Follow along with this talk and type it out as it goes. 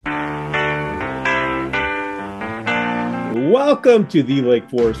Welcome to the Lake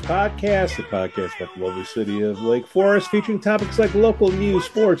Forest Podcast, the podcast about the lovely city of Lake Forest, featuring topics like local news,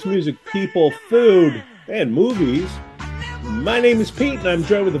 sports, music, people, food, and movies. My name is Pete, and I'm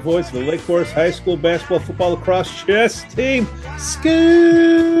joined with the voice of the Lake Forest High School basketball, football, lacrosse, chess team,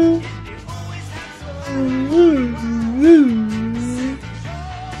 Scoop!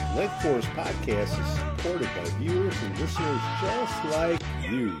 Lake Forest Podcast is supported by viewers and listeners just like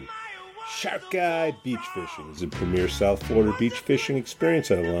you. Shark Guy Beach Fishing is a premier South Florida beach fishing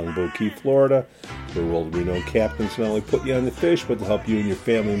experience out of Longboat Key, Florida. Their world-renowned captains not only put you on the fish, but to help you and your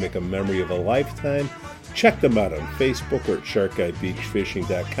family make a memory of a lifetime. Check them out on Facebook or at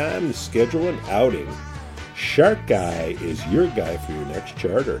sharkguybeachfishing.com to schedule an outing. Shark Guy is your guy for your next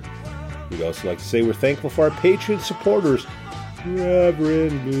charter. We'd also like to say we're thankful for our Patreon supporters,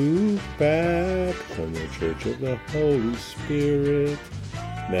 Reverend Luke Back from the Church of the Holy Spirit,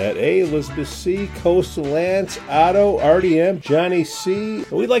 Matt A., Elizabeth C., Coastal Lance, Otto, RDM, Johnny C.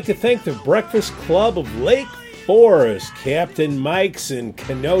 And we'd like to thank the Breakfast Club of Lake Forest, Captain Mike's in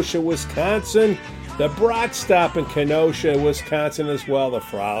Kenosha, Wisconsin, the Brat Stop in Kenosha, Wisconsin as well, the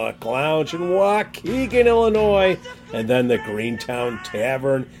Frolic Lounge in Waukegan, Illinois, and then the Greentown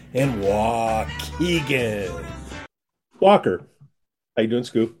Tavern in Waukegan. Walker, how you doing,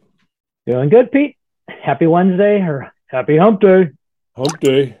 Scoop? Doing good, Pete. Happy Wednesday or happy hump day. Hump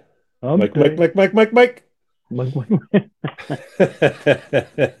day. Mike.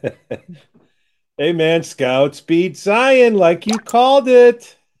 Hey, man, Scouts beat Zion like you called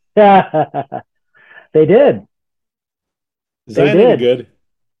it. They did. Zion ain't good.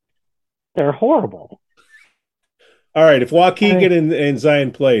 They're horrible. All right, if Waukegan and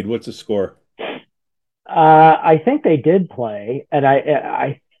Zion played, what's the score? I think they did play, and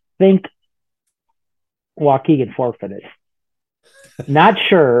I think Waukegan forfeited. Not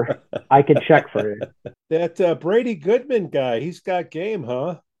sure. I could check for you. That Brady Goodman guy, he's got game,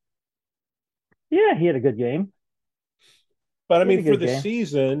 huh? Yeah, he had a good game. But I mean, for the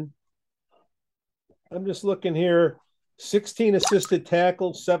season, I'm just looking here: 16 assisted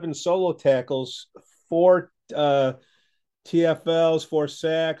tackles, 7 solo tackles, 4 TFLs, 4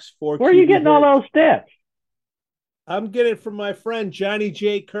 sacks, 4. Where are you getting all those stats? I'm getting it from my friend Johnny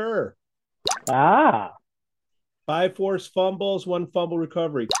J. Kerr. 5 forced fumbles, 1 fumble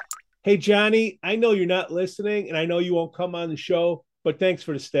recovery. Hey, Johnny, I know you're not listening, and I know you won't come on the show, but thanks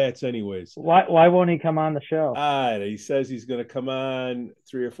for the stats anyways. Why won't he come on the show? He says he's going to come on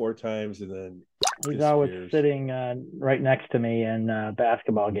 3 or 4 times, and then he's always sitting right next to me in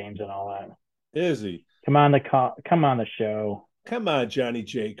basketball games and all that. Is he? Come on the show. Come on, Johnny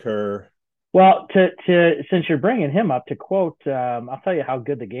J. Kerr. Well, since you're bringing him up, to quote, I'll tell you how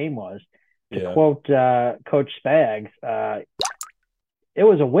good the game was. To quote Coach Spags, it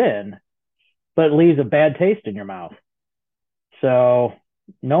was a win, but it leaves a bad taste in your mouth. So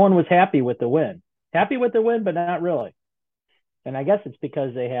no one was happy with the win. Happy with the win, but not really. And I guess it's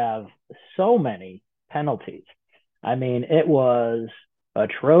because they have so many penalties. I mean, it was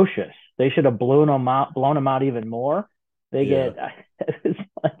atrocious. They should have blown them out even more. They get it's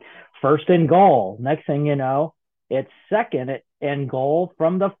like first and goal. Next thing you know, it's second and goal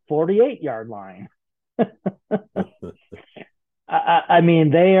from the 48-yard line. I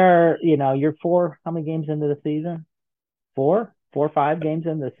mean, they are, you're how many games into the season? 4 or 5 games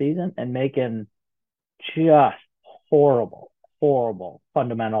into the season and making just horrible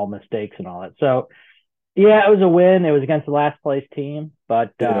fundamental mistakes and all that. So, yeah, it was a win. It was against the last place team,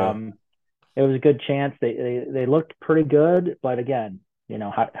 but it was a good chance. They looked pretty good, but again,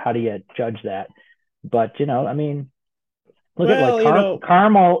 how do you judge that? But, I mean, look at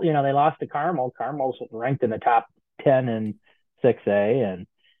Carmel, they lost to Carmel. Carmel's ranked in the top 10 in 6A. And,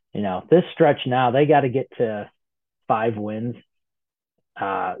 this stretch now, they got to get to 5 wins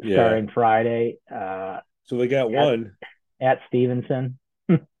starting Friday. So they got 1. At Stevenson.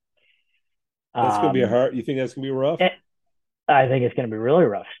 That's going to be you think that's going to be rough? I think it's going to be really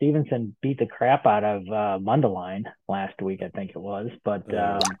rough. Stevenson beat the crap out of Mundelein last week, I think it was. But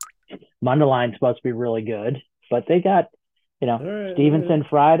Mundelein's supposed to be really good. But they got, Stevenson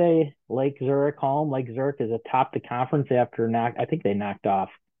Friday, Lake Zurich home. Lake Zurich is atop the conference after I think they knocked off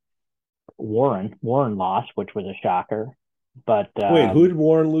Warren. Warren lost, which was a shocker. But wait, who did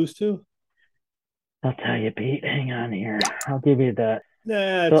Warren lose to? I'll tell you, Pete. Hang on here. I'll give you the.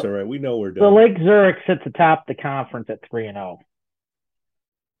 Nah, that's all right. We know we're done. So Lake Zurich sits atop the conference at 3-0.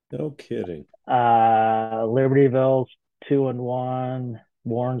 No kidding. Libertyville's 2-1.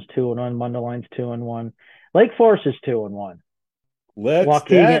 Warren's 2-1. Mundelein's 2-1. Lake Forest is 2-1.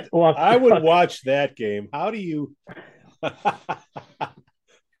 I would watch that game. How do you?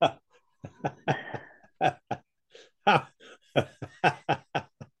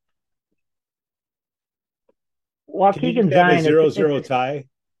 Can you Waukegan just have a Zion, 0-0 tie?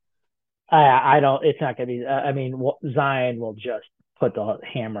 I don't. It's not going to be. I mean, Zion will just put the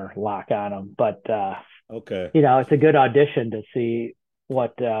hammer lock on him. But Okay. it's a good audition to see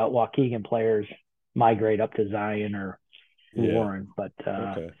what Waukegan players migrate up to Zion or Yeah. Warren. But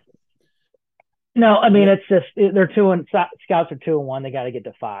Okay. no, I mean Yeah. it's just they're 2-1. Scouts are 2-1. They got to get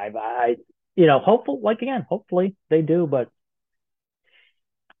to 5. Hopefully they do, but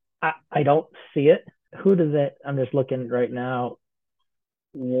I don't see it. Who does it? I'm just looking right now.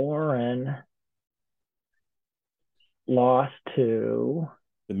 Warren lost to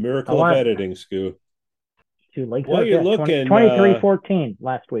The miracle of editing, Scoo. Lake While Zurich. you're Yeah, looking, 23-14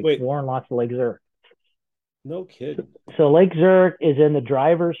 last week. wait, Warren lost to Lake Zurich. no kidding. So Lake Zurich is in the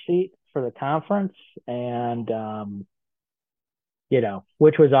driver's seat for the conference, and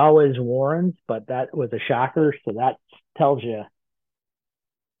which was always Warren's, but that was a shocker. So that tells you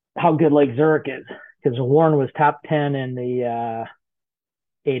how good Lake Zurich is, because Warren was top 10 in the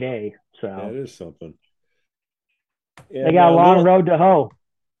 8A. So That is something. And they got a long road to hoe.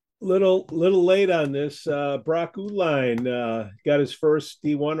 Little late on this. Brock Uline got his first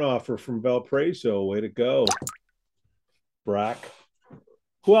D1 offer from Valparaiso. Way to go, Brock.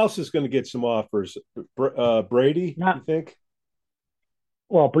 Who else is going to get some offers? Brady, you think?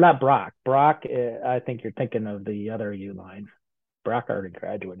 Well, not Brock. Brock, I think you're thinking of the other Uline. Brock already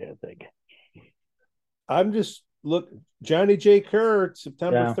graduated, I think. I'm just Johnny J. Kerr,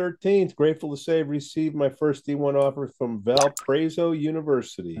 September 13th. Grateful to say received my first D1 offer from Valparaiso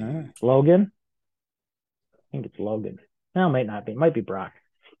University. Logan? I think it's Logan. No, it might not be. It might be Brock.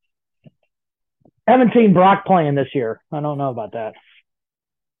 I haven't seen Brock playing this year. I don't know about that.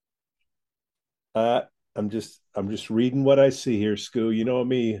 I'm just reading what I see here, Scoo. You know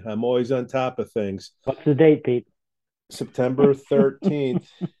me. I'm always on top of things. What's the date, Pete? September 13th.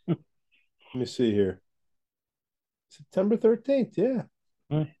 Let me see here. September 13th, yeah.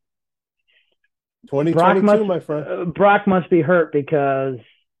 2022, my friend. Brock must be hurt, because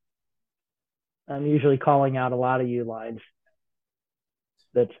I'm usually calling out a lot of Ulines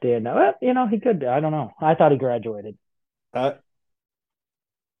that stand out. He could. I don't know. I thought he graduated. I'm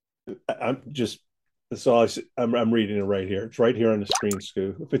just. That's all I'm reading it right here. It's right here on the screen,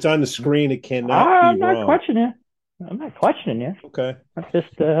 Scoo. If it's on the screen, it cannot be wrong. I'm not questioning you. Okay. I'm just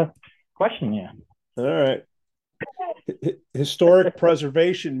questioning you. All right. Historic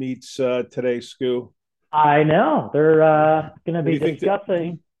preservation meets today, Scoo. I know. They're going to be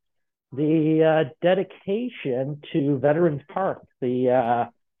discussing the dedication to Veterans Park. The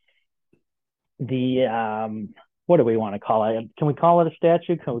what do we want to call it? Can we call it a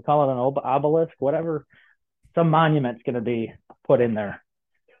statue? Can we call it an obelisk? Whatever. Some monument's going to be put in there.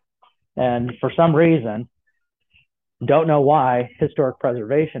 And for some reason, don't know why, historic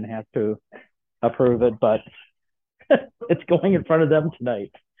preservation has to approve it, but it's going in front of them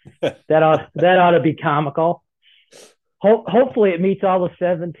tonight. That ought to be comical. Hopefully it meets all the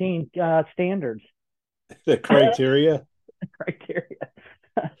 17 standards. The criteria?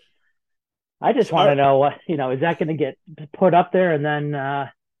 I just want to know what, is that going to get put up there, and then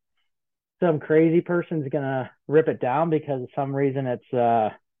some crazy person's going to rip it down because of some reason it's,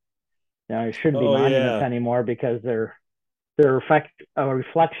 it shouldn't be monuments anymore because they're a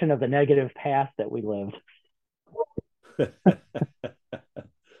reflection of the negative past that we lived. It's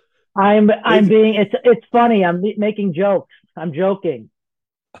funny. I'm making jokes. I'm joking.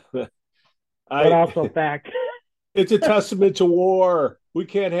 But also fact. It's a testament to war. We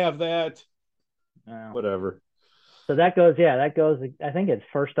can't have that. Whatever. So that goes. I think it's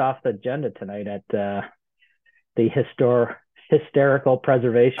first off the agenda tonight at the Hysterical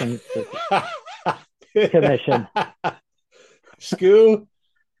Preservation Commission. Scoo,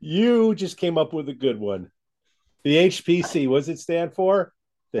 you just came up with a good one. The HPC, what does it stand for?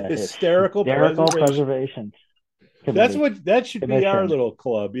 The Hysterical Preservation Committee. That should be our little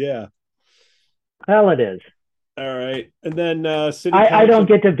club, yeah. Well, it is. All right. And then City Council. I don't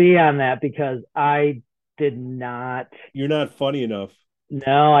get to be on that because I did not. You're not funny enough.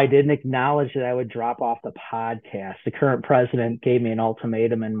 No, I didn't acknowledge that I would drop off the podcast. The current president gave me an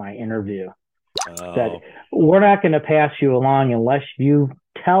ultimatum in my interview. That we're not going to pass you along unless you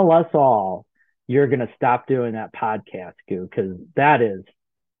tell us all you're going to stop doing that podcast, Goo, because that is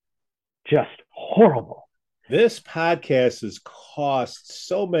just horrible. This podcast has cost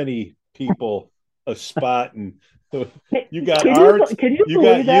so many people a spot, and you got Art,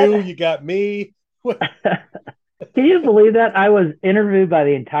 you got me. Can you believe that? I was interviewed by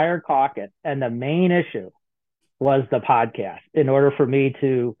the entire caucus, and the main issue was the podcast in order for me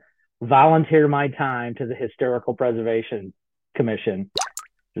to volunteer my time to the Historical Preservation Commission.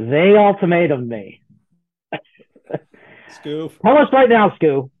 They ultimatumed me. Scoof. Tell us right now,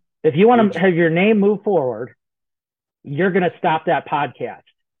 Scoo, if you want You're to have your name move forward, you're going to stop that podcast.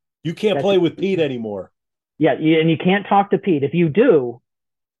 You can't play with Pete anymore. Yeah, and you can't talk to Pete. If you do,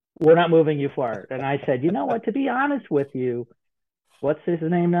 we're not moving you forward. And I said, you know what? To be honest with you, what's his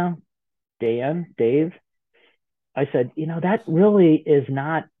name now? Dave. I said, that really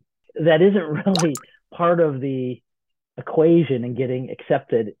that isn't really part of the equation in getting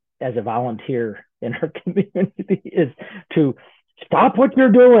accepted as a volunteer in our community is to stop what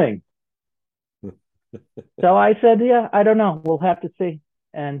you're doing. So I said, yeah, I don't know. We'll have to see.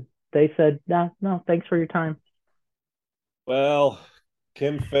 And they said, no, thanks for your time. Well,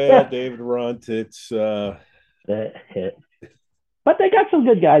 Kim failed, David Runt. It's that hit. But they got some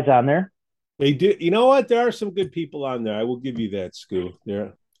good guys on there. They do. You know what? There are some good people on there. I will give you that, Scoo. Yeah.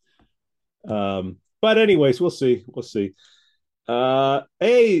 But anyways, we'll see. We'll see.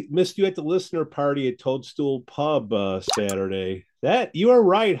 Hey, missed you at the listener party at Toadstool Pub Saturday. That you are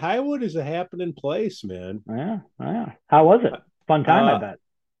right. Highwood is a happening place, man. Yeah. How was it? Fun time, I bet.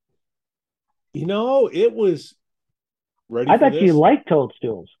 It was ready. I bet you like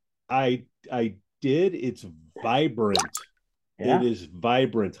Toadstools. I did. It's vibrant. Yeah. It is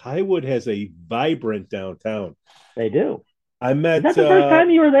vibrant. Highwood has a vibrant downtown. They do. I met. Is that the first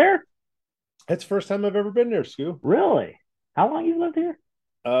time you were there? That's the first time I've ever been there, Scoo. Really? How long you lived here?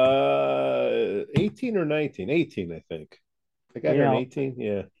 18 or 19. 18, I think. I got here in 18.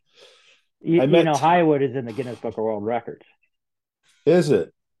 Yeah. You know, Highwood is in the Guinness Book of World Records. Is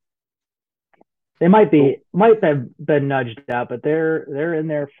it? They might have been nudged out, but they're in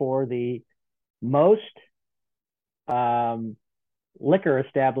there for the most liquor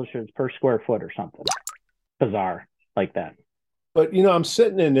establishments per square foot or something bizarre like that. But I'm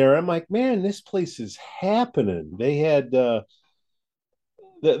sitting in there. I'm like, man, this place is happening. They had there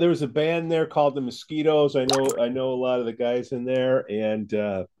was a band there called the Mosquitoes. I know a lot of the guys in there, and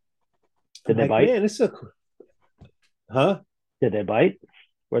did they bite? Man, this is huh? Did they bite?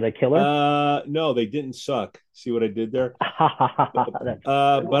 Were they killer? No, they didn't suck. See what I did there?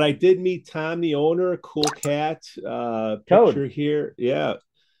 But I did meet Tom, the owner, a cool cat. Toad. Picture here. Yeah.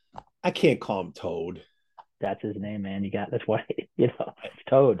 I can't call him Toad. That's his name, man. That's why, it's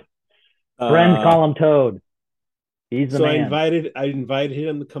Toad. Friends call him Toad. He's the man. I invited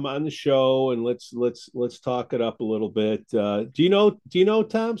him to come on the show and let's talk it up a little bit. Do you know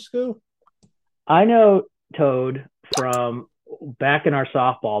Tom, Scoo? I know Toad from back in our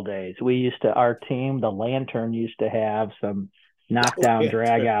softball days. Our team, the Lantern, used to have some knockdown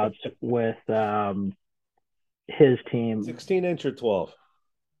dragouts with his team. 16-inch or 12?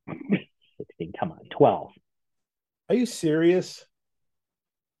 16, come on, 12. Are you serious?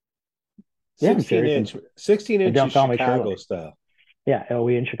 Yeah, 16-inch. 16-inch is Chicago style. Yeah, are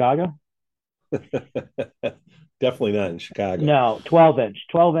we in Chicago? Definitely not in Chicago. No, 12-inch.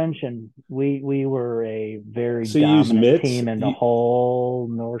 12-inch, and we were a very dominant team in the whole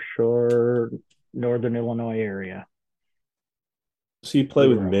North Shore, Northern Illinois area. So you play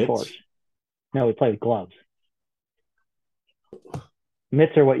with mitts? No, we play with gloves.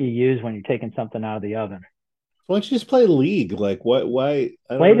 Mitts are what you use when you're taking something out of the oven. Why don't you just play league? Like what? Why?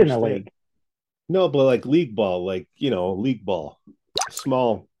 I played in the league. No, but like league ball, league ball,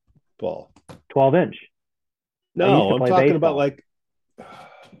 small ball. 12-inch. No, I'm talking baseball. About like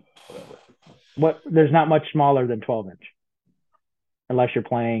what? There's not much smaller than 12-inch, unless you're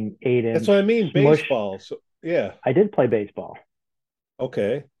playing 8-inch. That's what I mean. Baseball. So yeah, I did play baseball.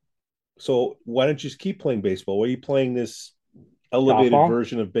 Okay, so why don't you just keep playing baseball? Why are you playing this elevated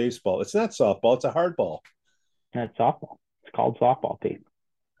version of baseball? It's not softball. It's a hard ball. That's softball. It's called softball, Pete.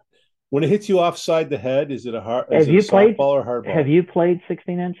 When it hits you offside the head, is it a softball or hard ball? Have you played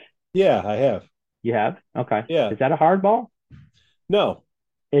 16-inch? Yeah, I have. You have? Okay. Yeah. Is that a hard ball? No.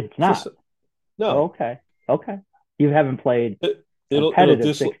 It's not. No. Oh, okay. You haven't played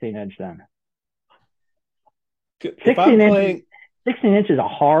competitive 16-inch then. 16-inch is a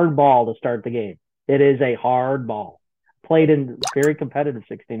hard ball to start the game. It is a hard ball. Played in very competitive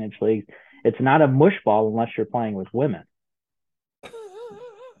 16-inch leagues. It's not a mush ball unless you're playing with women.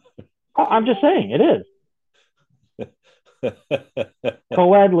 I'm just saying, it is.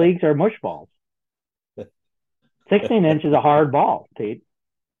 Co-ed leagues are mush balls. 16-inch is a hard ball, Pete.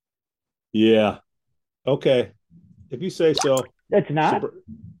 Yeah. Okay. If you say so. It's not.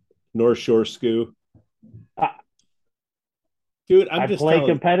 North Shore Scoo. Dude, I've played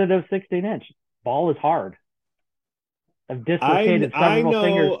competitive 16-inch. Ball is hard. I've dislocated several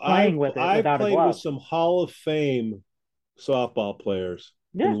fingers playing with it without a glove. I played with some Hall of Fame softball players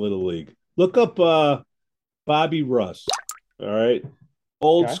in Little League. Look up Bobby Russ. All right.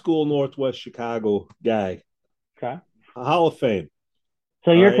 Old school Northwest Chicago guy. Okay. Hall of Fame.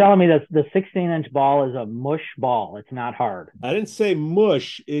 So All you're right. telling me that the 16-inch ball is a mush ball? It's not hard. I didn't say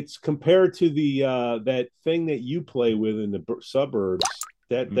mush. It's compared to the that thing that you play with in the suburbs.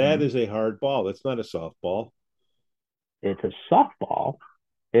 That Mm-hmm. is a hard ball. That's not a softball. It's a softball.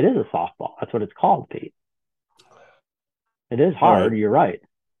 It is a softball. That's what it's called, Pete. It is All hard. right. You're right,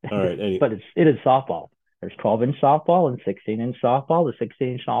 All right. but it is softball. There's 12-inch softball and 16-inch softball. The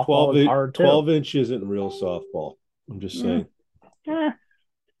 16-inch softball is hard too. 12 inch isn't real softball. I'm just Mm, saying. eh,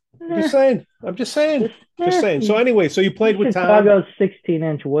 I'm just eh, saying. I'm just saying. just, Just saying. So eh. anyway, so you played with Tom. Chicago's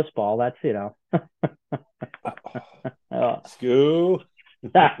 16-inch wuss ball. That's uh, Scoo.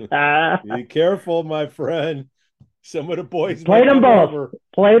 Be careful, my friend. Some of the boys played might them come both. over.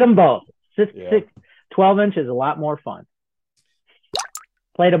 Played them both. Yeah. 12 inch is a lot more fun.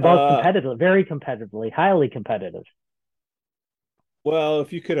 Played them both Uh, competitively, very competitively, highly competitive. well,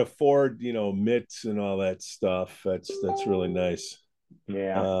 if you could afford, mitts and all that stuff, that's really nice.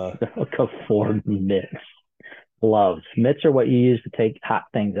 Yeah. Uh, Look, afford mitts. Gloves. Mitts are what you use to take hot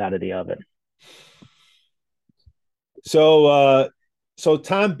things out of the oven. so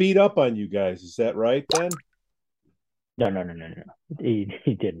Tom beat up on you guys, is that right then? No. He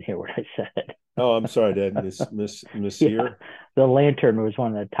didn't hear what I said. Oh, I'm sorry, Dad. Miss Yeah. here. The Lantern was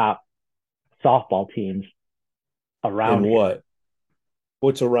one of the top softball teams And around here. what?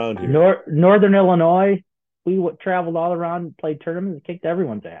 What's around here? Northern Illinois, we traveled all around, played tournaments, and kicked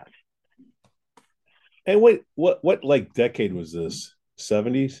everyone's ass. And wait, what like decade was this?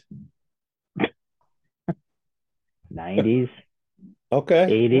 70s? 90s, Okay.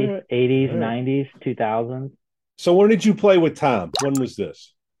 80s, All right. 80s, All right. 90s, 2000s, So when did you play with Tom? When was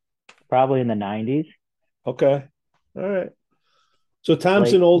this? probably in the 90s, Okay. All right. So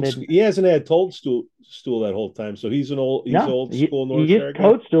Tom's an late old. mid. He hasn't had toadstool that whole time. So he's No, old school you North used Star guy.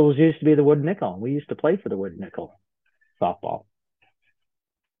 Toadstools used to be the Wood Nickel. We used to play for the Wood Nickel softball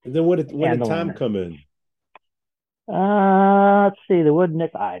And then when and did the Tom Lantern. come in? Let's see, the Wood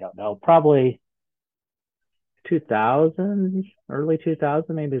Nickel. I don't know, probably 2000s, early 2000s,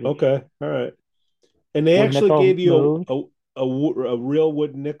 maybe. Okay. All right. And they Wood actually Nickel gave you moved. a real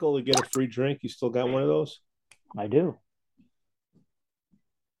wood nickel to get a free drink. You still got one of those? I do,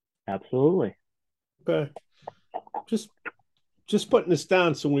 absolutely. Okay. Just just putting this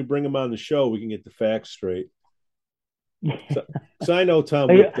down so when we bring him on the show, we can get the facts straight. So, so I know Tom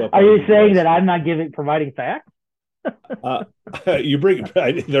whipped up Are on you you saying guys. that I'm not providing facts? Uh, you bring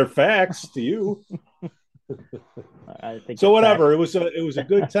their facts to you. I think So they're facts. whatever. It was a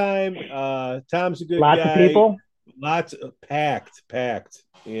good time. Tom's a good Lots of guy. people. Lots of packed,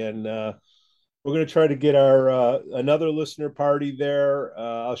 and we're gonna try to get our another listener party there.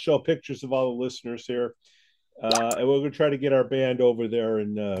 I'll show pictures of all the listeners here, and we're gonna try to get our band over there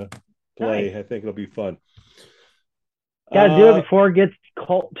and Nice. play. I think it'll be fun. Got to do it Uh, before it gets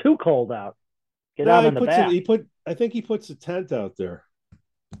too cold out. Get no, out he on the puts it. back. He put. I think he puts a tent out there.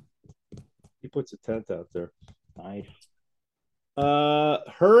 He puts a tent out there. Nice.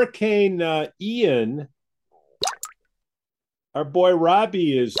 Hurricane Ian, our boy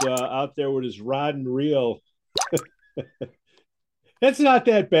Robbie is out there with his rod and reel. That's not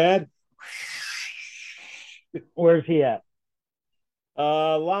that bad. Where's he at?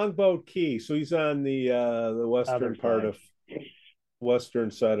 Longboat Key. So he's on the Other western part side. of western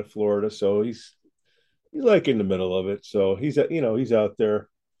side of Florida. So he's like in the middle of it. So he's out there.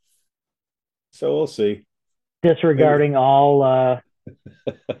 So we'll see. Maybe Disregarding all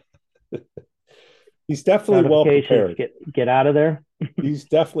he's definitely well notifications. prepared. Get out of there. He's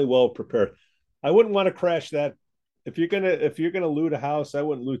definitely well prepared. I wouldn't want to crash that. If you're gonna loot a house, I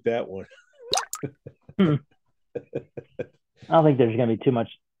wouldn't loot that one. I don't think there's going to be too much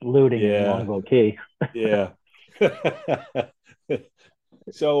looting in Yeah, Longboat Key. yeah.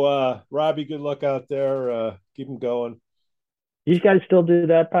 So Robbie, good luck out there. Keep him going. You guys still do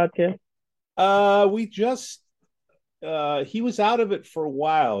that podcast? We just he was out of it for a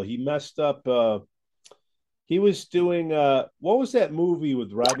while. He messed up. He was doing what was that movie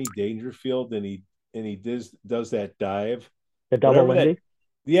with Rodney Dangerfield and he does that dive, The double whatever that. Lindy?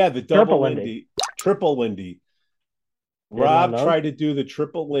 Yeah, the Triple double Lindy. Lindy, triple Lindy. Did one of Rob those? tried to do the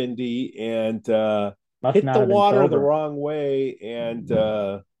triple Lindy and Must hit not the have been water the sober. wrong way and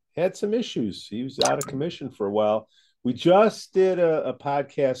had some issues. He was out of commission for a while. We just did a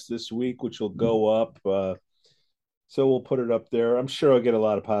podcast this week, which will go up. So we'll put it up there. I'm sure I'll get a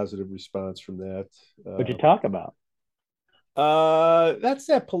lot of positive response from that. What'd you talk about? That's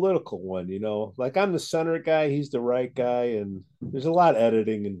that political one, like I'm the center guy, he's the right guy, and there's a lot of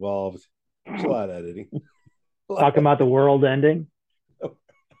editing involved. There's a lot of editing. Talking about the world ending?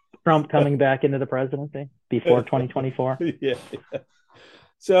 Trump coming back into the presidency before 2024. Yeah.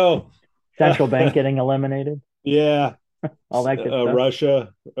 So, Central bank getting eliminated. yeah, All that good stuff.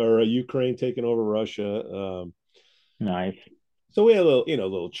 Russia or Ukraine taking over Russia. Nice. So we had a little,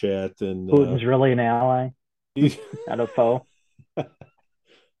 little chat, and Putin's really an ally, not a foe.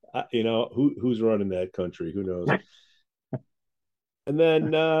 who's running that country? Who knows? And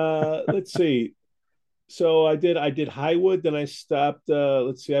then let's see. So I did Highwood, then I stopped.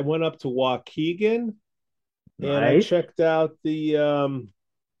 Let's see, I went up to Waukegan, and Nice. I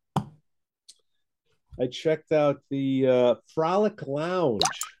checked out the Frolic Lounge.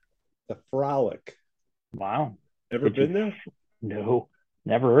 The Frolic. Wow. Ever Did you- been there? No,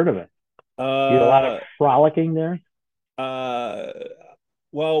 never heard of it. You had a lot of frolicking there.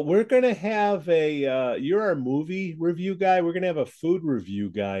 Well, we're gonna have you're our movie review guy. We're gonna have a food review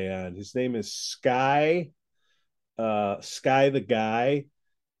guy on. His name is Sky, Sky the Guy.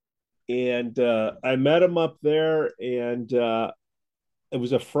 And I met him up there, and it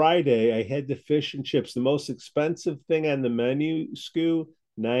was a Friday. I had the fish and chips, the most expensive thing on the menu, Scoo,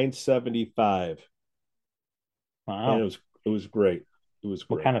 $9.75. Wow. And it was great. It was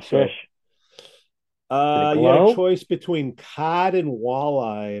great. What kind of fish? You had a choice between cod and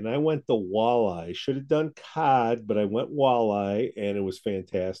walleye, and I went the walleye. Should have done cod, but I went walleye, and it was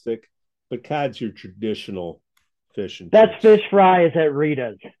fantastic. But cod's your traditional fish and That's chips. fish fry is at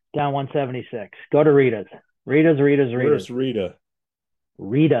Rita's down 176. Go to Rita's. Rita's. Where's Rita?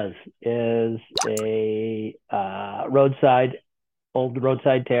 Rita's is a old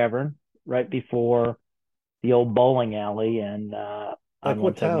roadside tavern right before the old bowling alley, and Like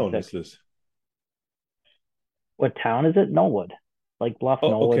what town is this? What town is it? Knollwood, Lake Bluff,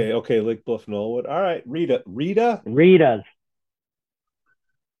 Knollwood. Okay, Lake Bluff, Knollwood. All right, Rita's.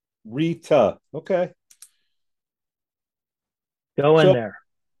 Rita. Okay. Go in there.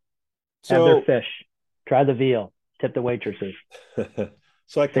 Have their So fish. Try the veal. Tip the waitresses.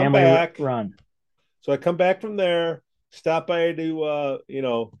 so I come Family back. run. So I come back from there, stop by to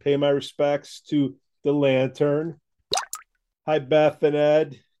pay my respects to the Lantern. Hi, Beth and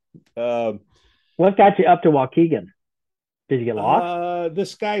Ed. What got you up to Waukegan? Did you get lost?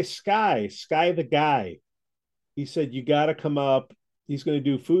 This guy, Sky the Guy. He said, you got to come up. He's going to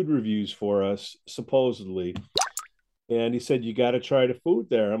do food reviews for us, supposedly. And he said, you got to try the food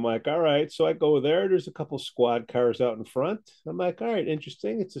there. I'm like, all right. So I go there. There's a couple squad cars out in front. I'm like, all right,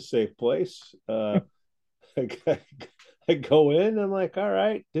 interesting. It's a safe place. I go in. I'm like, all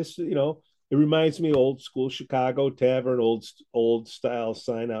right, this, it reminds me of old school Chicago tavern, old style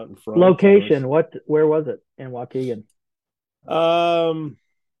sign out in front. Location. Where was it in Waukegan?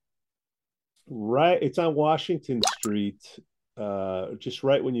 Right. It's on Washington Street. Just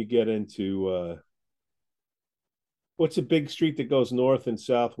right when you get into what's a big street that goes north and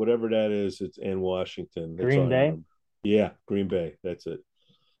south, whatever that is, it's in Washington. That's Green Bay? Yeah, Green Bay. That's it.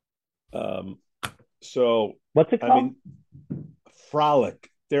 So what's it called? I mean, Frolic.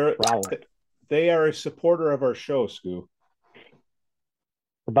 Frolic. They are a supporter of our show, Scoo.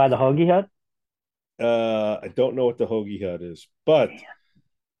 By the Hoagie Hut? I don't know what the Hoagie Hut is, but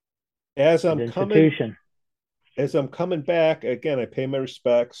as I'm coming back again, I pay my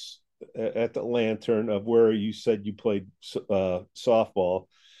respects at the Lantern of where you said you played softball,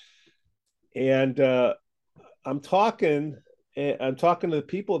 and I'm talking to the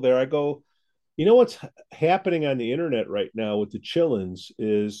people there. I go, what's happening on the internet right now with the Chillins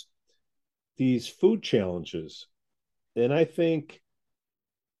is these food challenges, and I think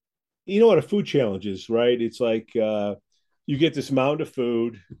you know what a food challenge is, right? It's like you get this mound of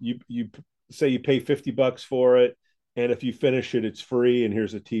food, you say you pay $50 for it, and if you finish it, it's free, and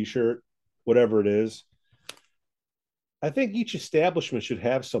here's a T-shirt, whatever it is. I think each establishment should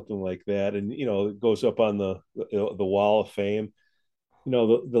have something like that, and it goes up on the wall of fame.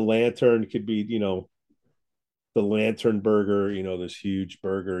 The Lantern could be, the Lantern burger, this huge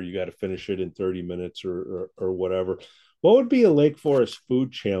burger, you got to finish it in 30 minutes or whatever. What would be a Lake Forest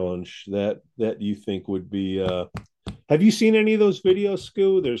food challenge that you think would be have you seen any of those videos,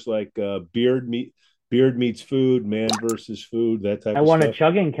 Scoo? There's like beard meets food, man versus food, that type of stuff. I won a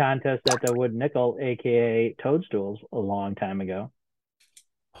chugging contest at the Wood Nickel, aka Toadstools, a long time ago.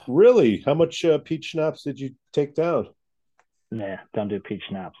 Really? How much peach schnapps did you take down? Nah, don't do peach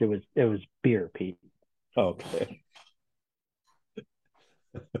schnapps. It was beer, Pete. Okay.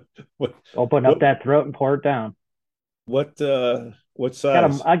 Open up that throat and pour it down. What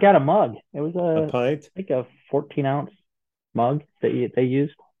size? I got a mug. It was a pint? I think a 14-ounce mug that they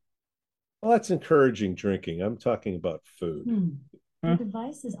used. Well, that's encouraging drinking. I'm talking about food. Your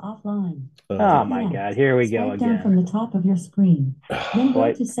device is offline. Oh my God! Here we go Swipe down again. from the top of your screen. Then go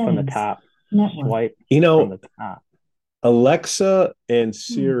Swipe to from the settings. top. Network. Swipe You from know, the top. Alexa and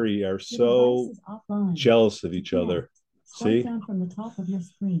Siri are Your so device is offline. jealous of each other. Swipe See? down from the top of your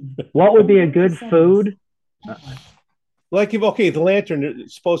screen. What would Then be a go to good settings. food? Network. Like if okay, the Lantern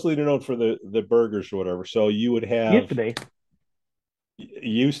supposedly they're known for the burgers or whatever. So you would have Used to be.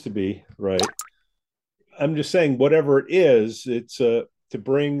 used to be, right? I'm just saying whatever it is, it's to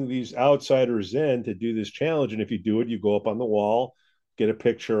bring these outsiders in to do this challenge. And if you do it, you go up on the wall, get a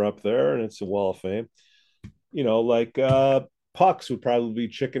picture up there, and it's a wall of fame. You know, like pucks would probably be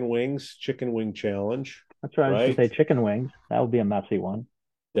chicken wings, chicken wing challenge, That's right. I was right? going to say chicken wings. That would be a messy one.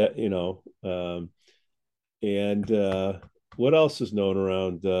 That you know, and what else is known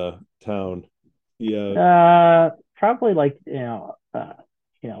around town? Yeah, Probably like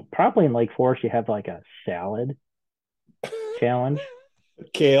probably in Lake Forest you have like a salad challenge.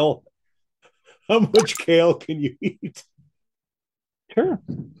 kale. How much kale can you eat? Sure,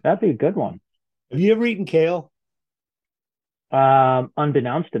 that'd be a good one. Have you ever eaten kale?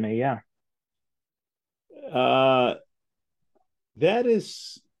 Unbeknownst to me, yeah. Uh, that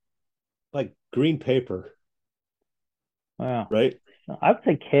is like green paper, Wow. right? I would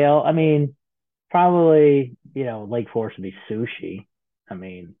say kale. I mean, probably Lake Forest would be sushi. I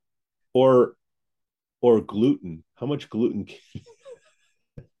mean, Or gluten. How much gluten?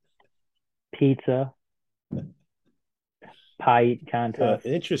 pizza, pie eating contest.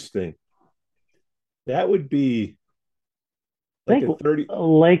 Interesting. That would be I like a think 30.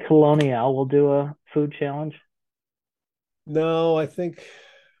 Lake Colonial will do a food challenge. No, I think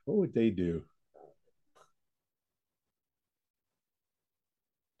what would they do?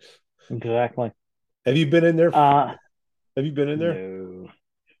 Exactly. Have you been in there? Uh, Have you been in there? no.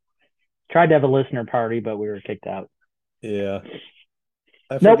 Tried to have a listener party, but we were kicked out. Yeah.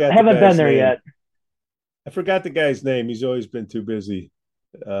 I Nope, forgot the haven't been guy's there name. yet. I forgot the guy's name. He's always been too busy.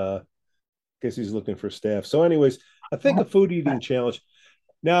 Guess he's looking for staff. So, anyways, I think a food eating challenge.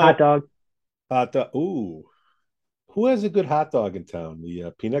 Now, Hot dog. hot dog. Ooh, who has a good hot dog in town?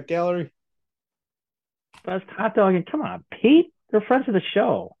 The Peanut Gallery. Best hot dog. And come on, Pete. They're friends of the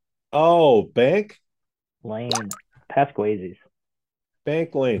show. Oh, Lane. Pasquazi's.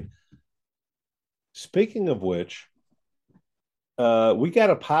 Bank Lane. Speaking of which, we got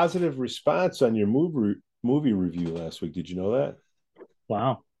a positive response on your movie review last week. Did you know that?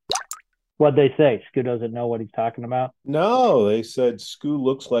 Wow. What'd they say? Scoo doesn't know what he's talking about. No, they said Scoo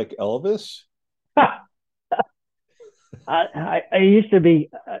looks like Elvis. I used to be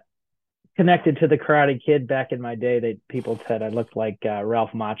connected to the Karate Kid back in my day. People said I looked like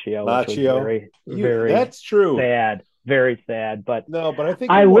Ralph Macchio, which was Macchio. very That's true. sad, very sad. But no, but I think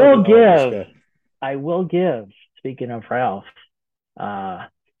I you're more of will an Elvis guy. give. I will give. Speaking of Ralph,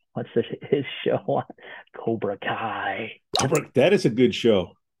 what's his show on? Cobra Kai. That is a good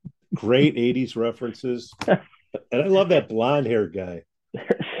show. Great 80s references. And I love that blonde hair guy.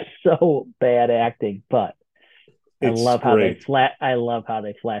 They're so bad acting, but I It's love great. I love how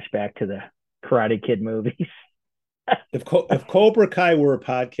they flash back to the Karate Kid movies. If Cobra Kai were a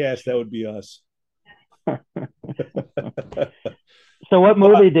podcast, that would be us. So what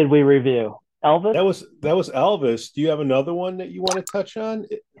movie did we review? Elvis? That was Elvis. Do you have another one that you want to touch on?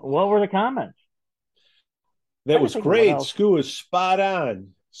 What were the comments? That was great. else. Scoo is spot on.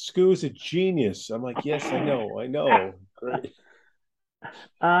 Scoo is a genius. I'm like, yes, I know. Great.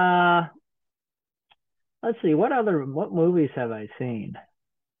 Let's see. What movies have I seen?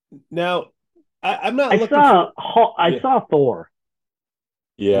 Now, I'm not looking I saw Thor.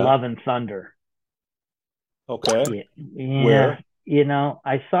 Yeah. Love and Thunder. Okay. Yeah. Where?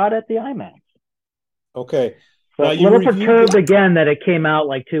 I saw it at the IMAX. Okay. So a little perturbed again that it came out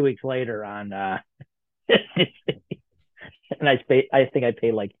like 2 weeks later on and I think I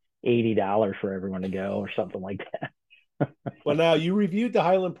paid like $80 for everyone to go or something like that. Well, now you reviewed the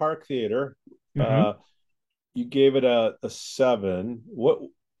Highland Park Theater. Mm-hmm. You gave it a 7. What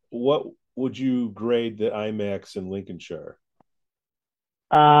would you grade the IMAX in Lincolnshire?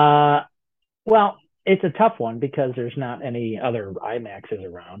 Well, it's a tough one because there's not any other IMAXs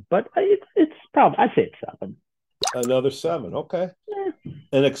around, but it's probably I'd say it's 7. Another 7, okay.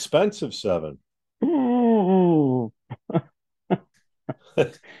 An expensive 7.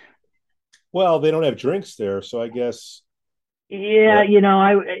 Well, they don't have drinks there, so I guess. Yeah,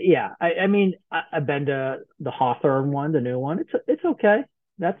 I mean, I've been to the Hawthorne one, the new one. It's okay.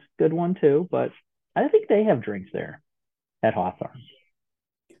 That's a good one too, but I think they have drinks there at Hawthorne.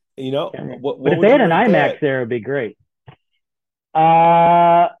 What if they had an IMAX there, it'd be great.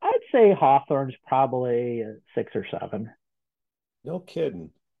 I'd say Hawthorne's probably a 6 or 7. No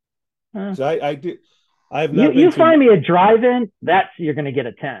kidding. Uh, 'Cause I do. I have you not been you to find me a drive-in, that's you're going to get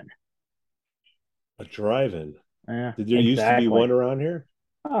a 10. a drive-in. Yeah, Did there used to be exactly. one around here?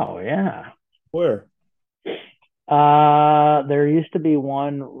 Oh yeah. Where? There used to be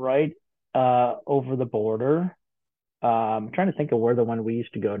one right over the border. I'm trying to think of where the one we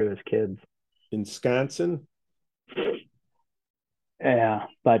used to go to as kids. In Wisconsin? Yeah,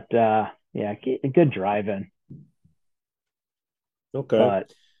 but yeah, a good drive-in. Okay.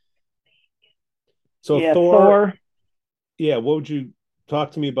 But So yeah, Thor, Thor. yeah, what would you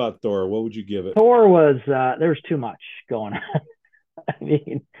talk to me about Thor? What would you give it? Thor was there was too much going on. I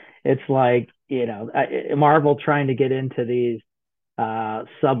mean, it's like Marvel trying to get into these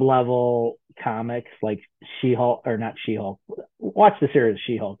sub-level comics like She-Hulk or not She-Hulk. Watch the series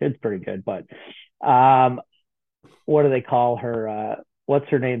She-Hulk; it's pretty good. But um, what do they call her? What's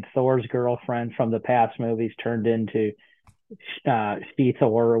her name? Thor's girlfriend from the past movies turned into She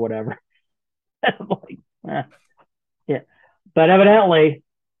Thor or whatever. Like, eh, yeah, but evidently,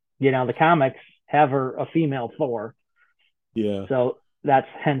 the comics have her a female Thor, Yeah. so that's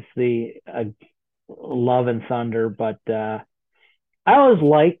hence the Love and Thunder. But I always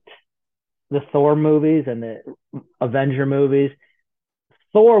liked the Thor movies and the Avenger movies.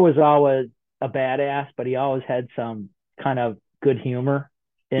 Thor was always a badass, but he always had some kind of good humor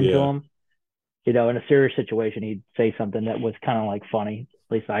into Yeah. him. In a serious situation, he'd say something that was kind of like funny.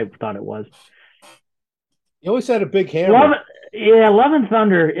 At least I thought it was. He always had a big Love, hammer. yeah, Love and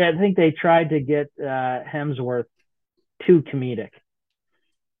Thunder. I think they tried to get Hemsworth too comedic.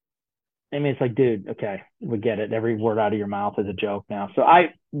 I mean, it's like, dude, okay, we get it. Every word out of your mouth is a joke now. So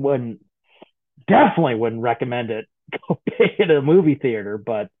I definitely wouldn't recommend it. Go pay it at a movie theater,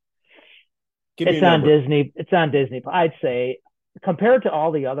 but Give me a it's on number. Disney. It's on Disney. I'd say compared to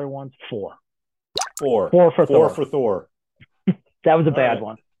all the other ones, four. Four. Four for Four Thor. for Thor. That was a All bad right.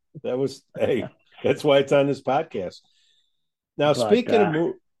 one. That was hey, that's why it's on this podcast. Now But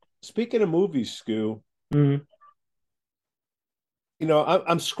speaking of movies, Scoo, mm,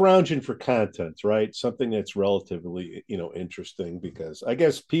 I'm scrounging for content, right? Something that's relatively, interesting because I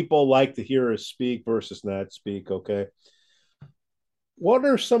guess people like to hear us speak versus not speak. Okay. What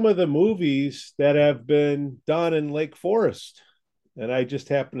are some of the movies that have been done in Lake Forest? And I just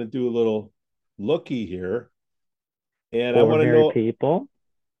happen to do a little looky here. And I want to Ordinary know, People.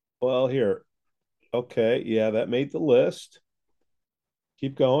 well, here. Okay. Yeah, that made the list.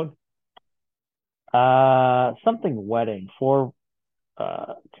 Keep going. Something Wedding for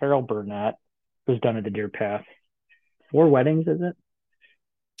Carol Burnett, who's done it to Deer Path. Four Weddings, is it?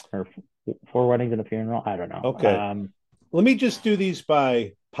 Or Four Weddings and a Funeral? I don't know. Okay. Let me just do these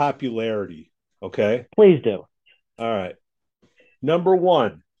by popularity. Okay. Please do. All right. Number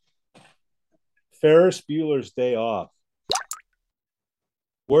one, Ferris Bueller's Day Off.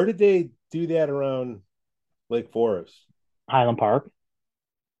 Where did they do that around Lake Forest? Highland Park.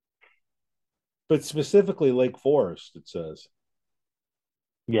 But specifically Lake Forest, it says.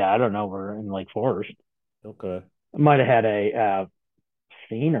 Yeah, I don't know. We're in Lake Forest. Okay. Might have had a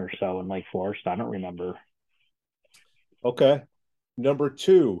scene or so in Lake Forest. I don't remember. Okay. Number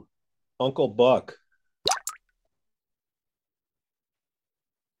two, Uncle Buck.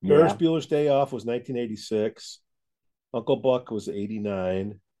 Ferris Yeah, Bueller's Day Off was 1986. Uncle Buck was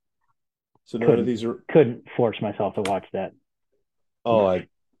 89. So none of couldn't these are. couldn't force myself to watch that. Oh, That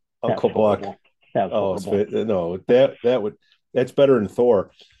was Uncle Buck. horrible. That was Oh, horrible. no, that's better than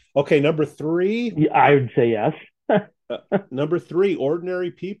Thor. Okay, number three. I would say yes. Number three,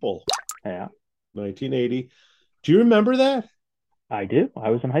 Ordinary People, Yeah, 1980. Do you remember that? I do. I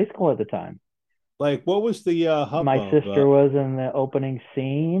was in high school at the time. Like, what was the My hubbub? sister was in the opening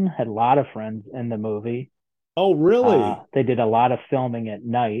scene, had a lot of friends in the movie. Oh, really? They did a lot of filming at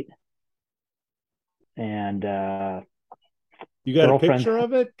night, and You got a girlfriend's picture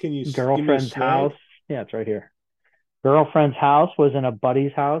of it? Can you give me a girlfriend's house. snag? Yeah, it's right here. Girlfriend's house was in a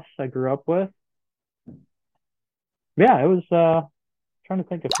buddy's house I grew up with. Yeah, it was trying to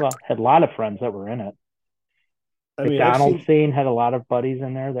think of had a lot of friends that were in it. I mean, I've McDonald's seen, scene had a lot of buddies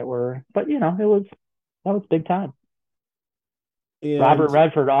in there that were, but that was big time. Robert and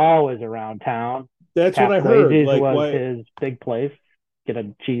Redford always around town. that's what I heard. Pathways Like, was why? his big place. Get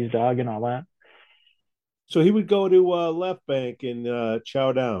a cheese dog and all that. So he would go to Left Bank and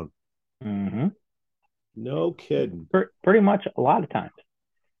chow down. Mm-hmm. No kidding. Pretty much a lot of times.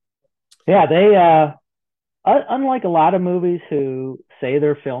 Yeah, they unlike a lot of movies who say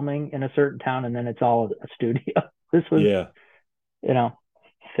they're filming in a certain town and then it's all a studio. This was, Yeah. you know,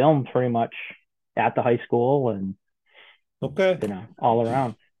 filmed pretty much at the high school and Okay. all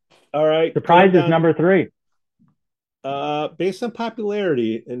around. All right. Surprise Going is down. number 3. Based on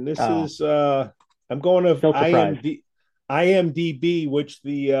popularity, and this Oh, is I'm going to still surprised. IMDb, which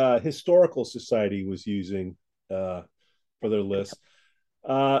the Historical Society was using for their list.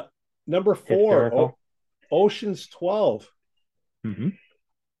 Uh, Number four, Hysterical. Ocean's 12. Hmm.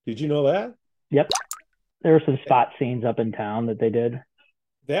 Did you know that? Yep. There were some spot scenes up in town that they did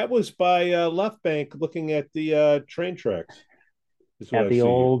That was by Left Bank looking at the train tracks, is what at I the see here.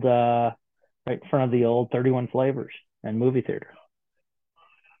 old, right in front of the old 31 Flavors and movie theater.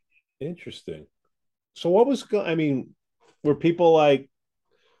 Interesting. So what was I mean, were people like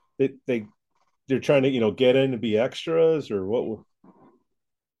they're trying to, get in and be extras or what?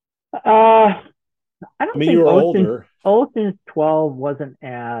 I I don't mean, you think were Ocean's older. Ocean's 12 wasn't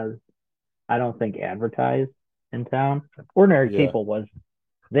as, I don't think, advertised in town. Ordinary Yeah. People was,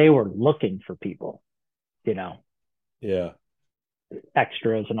 they were looking for people, you know, Yeah.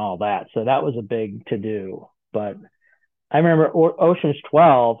 extras and all that. So that was a big to do. But I remember Ocean's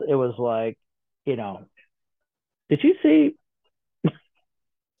 12, it was like, you know, did you see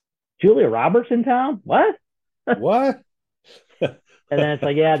Julia Roberts in town? What? What? And then it's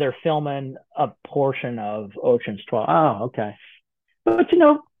like, yeah, they're filming a portion of Ocean's 12. Oh, okay. But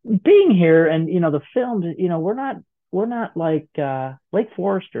being here and the films, we're not like Lake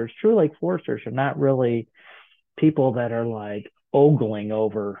Foresters. True Lake Foresters are not really people that are like ogling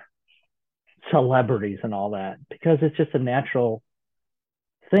over celebrities and all that because it's just a natural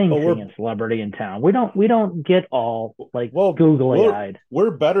thing Oh, seeing a celebrity in town. We don't get all like well, googly eyed.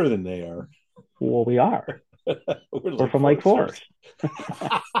 we're better than they are. Well, we are. We're We're like from Lake Foresters.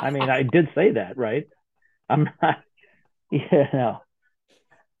 Forest. I mean, I did say that, right? I'm not,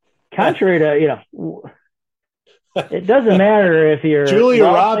 contrary to, it doesn't matter if you're Julia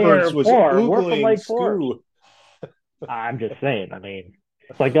wealthy Roberts or was poor. We're from oogling Lake Forest. Scoo. I'm just saying. I mean,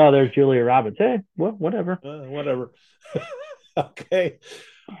 it's like, oh, there's Julia Roberts. Hey, well, whatever. Whatever. Okay.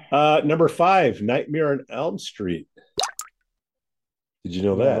 Number five, Nightmare on Elm Street. Did you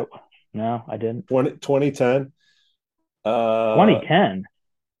know No, that? no, I didn't. 2010. Uh, 2010,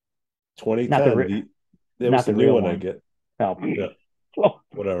 not the 2010. That was not the the new real one I one. get. Oh, Yeah, well,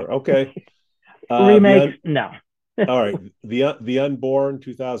 whatever. Okay. The remakes. No. all right. The Unborn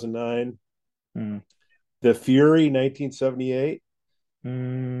 2009. Mm. The Fury 1978.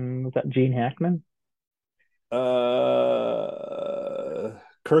 Was that Gene Hackman?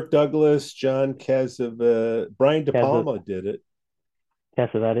 Kirk Douglas, John Cassav, Brian De Palma did it.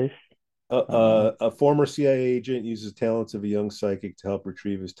 Cassavetes. Um, A former CIA agent uses talents of a young psychic to help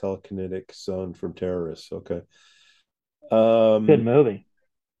retrieve his telekinetic son from terrorists. Okay. Good Um, movie.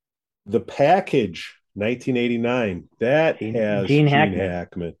 The Package, 1989. That has Gene Gene Hackman.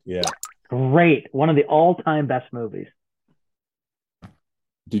 Hackman. Yeah. Great. One of the all-time best movies.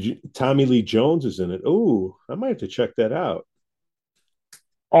 Did you? Tommy Lee Jones is in it. Oh, I might have to check that out.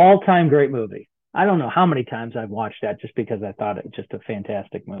 All-time great movie. I don't know how many times I've watched that just because I thought it was just a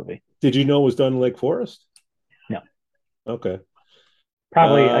fantastic movie. Did you know it was done in Lake Forest? No, Okay.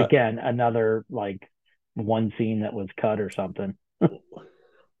 probably Uh, again another like one scene that was cut or something.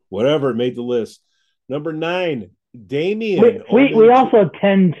 Whatever, it made the list. Number nine, we Damien we we Omen. also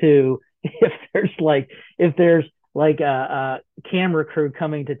tend to if there's like a camera crew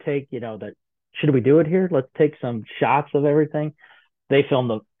coming to take that should we do it here? Let's take some shots of everything. They filmed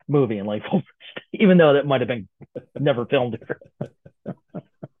the movie in Lake Forest, even though that might have been never filmed here.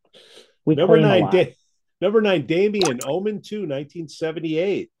 We Number claim a nine, lot. Number nine, Damien Omen 2,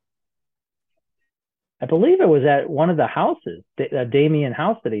 1978. I believe it was at one of the houses, Damien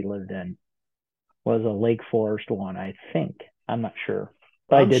house that he lived in was a Lake Forest one, I think. I'm not sure.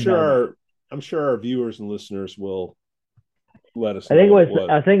 But I I'm did sure know that. I'm sure our viewers and listeners will let us I think know it what was it was.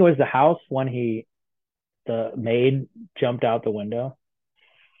 I think it was the house when the maid jumped out the window.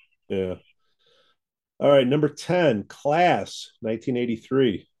 Yeah. All right, number 10, Class,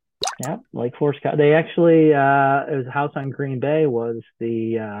 1983. Yeah, Lake Forest. They actually it was a house on Green Bay was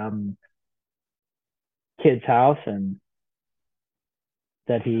the kid's house and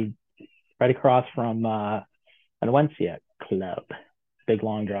that he right across from Anwencia Club. Big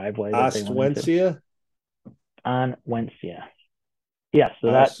long driveway that they went into. Ostwencia. On Wencia. Yes, so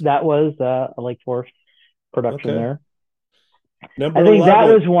that Os- that was a Lake Forest production okay. there. Number I think that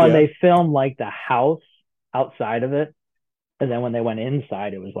 11. was one Yeah. they filmed like the house outside of it, and then when they went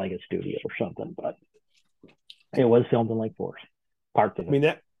inside, it was like a studio or something. But it was filmed in Lake Forest, parts of I mean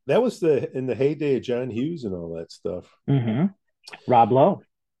it. that was in the heyday of John Hughes and all that stuff. Mm-hmm. Rob Lowe.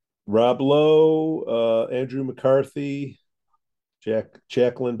 Rob Lowe, Andrew McCarthy,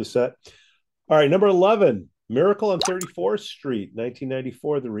 Jacqueline Bisset. All right, number 11, Miracle on 34th Street,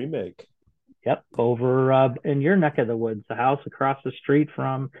 1994, the remake. Yep, over in your neck of the woods, the house across the street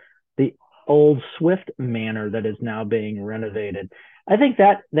from the old Swift Manor that is now being renovated. I think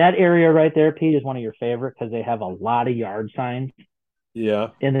that area right there, Pete, is one of your favorite because they have a lot of yard signs Yeah.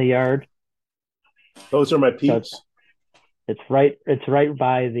 in the yard. Those are my So it's, peeps. it's right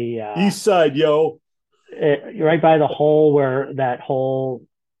by the East side, yo. right by the hole where that whole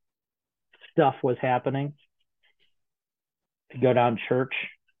stuff was happening. If you go down Church,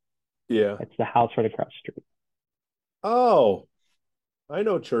 Yeah. it's the house right across the street. Oh, I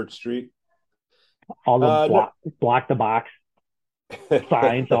know Church Street. All the No. block the box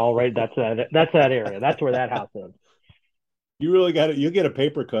signs, all right. That's that area. That's where that house is. You really got it. You get a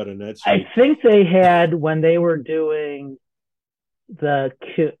paper cut in that street. I think they had when they were doing the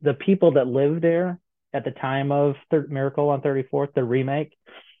people that lived there at the time of Miracle on 34th, the remake.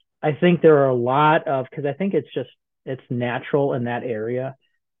 I think there are a lot of because I think it's natural in that area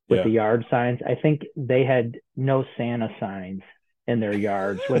with the yard signs. I think they had no Santa signs in their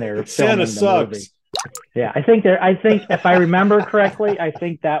yards when they were filming Santa the sucks. movie. Yeah, I think if I remember correctly, I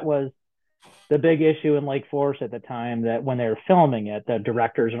think that was the big issue in Lake Forest at the time that when they were filming it, the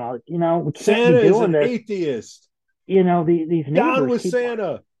directors and all, we can't Santa be is doing an this. atheist. These Down with neighbors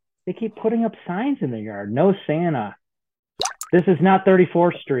Santa. they keep putting up signs in their yard. No Santa. This is not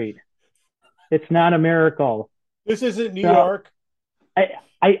 34th Street. It's not a miracle. This isn't New York.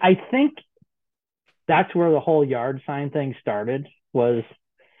 I think that's where the whole yard sign thing started was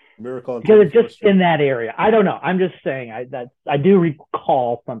Miracle on because it's 34th just Street. in that area. I don't know. I'm just saying I do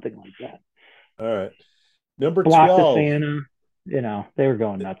recall something like that. All right. Number Block 12. the Santa. They were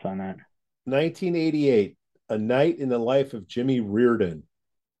going nuts on that. 1988. A Night in the Life of Jimmy Reardon.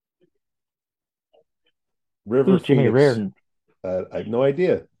 River Who's Jimmy Phoenix. Reardon? I have no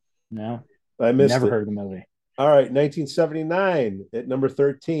idea. No. I missed Never it. heard of the movie. All right. 1979 at number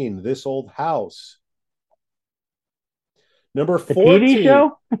 13. This Old House. Number 14. The TV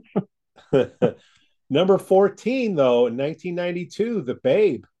show? Number 14, though, in 1992, The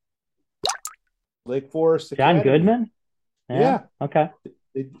Babe. Lake Forest Academy. John Goodman? Yeah. Okay.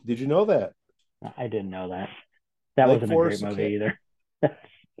 Did you know that? I didn't know that. That Lake wasn't Forest a great movie either.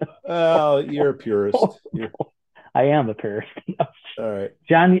 Oh, you're a purist. I am a purist. All right.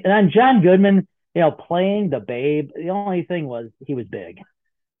 John Goodman, playing the Babe. The only thing was he was big.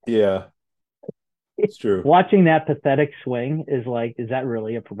 Yeah, it's true. Watching that pathetic swing is that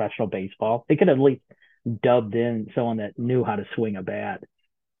really a professional baseball? They could have at least dubbed in someone that knew how to swing a bat.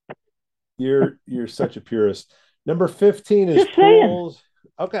 You're such a purist. Number 15 is Pools.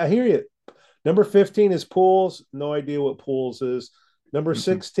 Okay, I hear you. Number 15 is Pools. No idea what Pools is. Number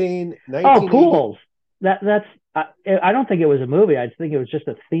 16, 1980. Pools. That's I don't think it was a movie. I think it was just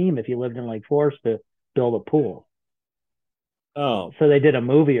a theme if you lived in Lake Forest to build a pool. Oh. So they did a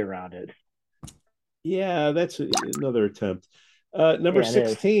movie around it. Yeah, that's another attempt. Number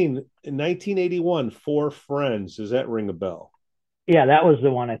 16, in 1981, Four Friends. Does that ring a bell? Yeah, that was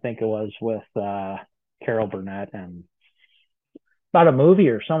the one I think it was with Carol Burnett and about a movie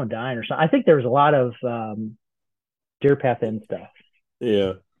or someone dying or something. I think there was a lot of Deer Path Inn stuff.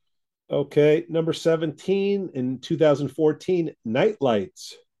 Yeah. Okay. Number 17 in 2014, Night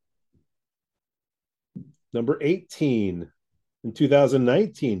Lights. Number 18 in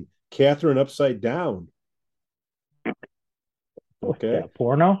 2019, Catherine Upside Down. Okay. Yeah,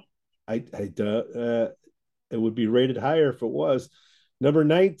 porno? It would be rated higher if it was. Number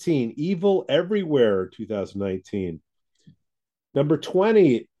 19, Evil Everywhere, 2019. Number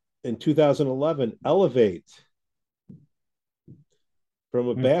 20 in 2011, Elevate. From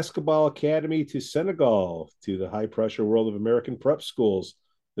a basketball academy to Senegal to the high-pressure world of American prep schools,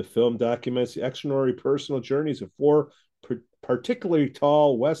 the film documents the extraordinary personal journeys of four particularly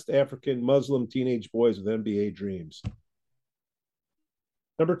tall West African Muslim teenage boys with NBA dreams.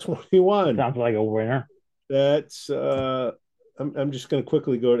 Number 21. Sounds like a winner. That's I'm just going to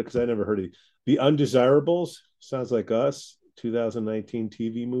quickly go to it because I never heard of it. The Undesirables. Sounds like Us. 2019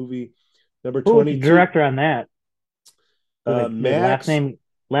 TV movie. Number 22. Who's the director on that? Max.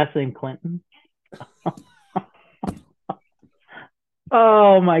 Last name Clinton.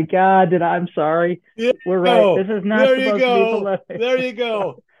 Oh my God! I'm sorry. Yeah, we're right. This is not there supposed you go. to be polemic. There you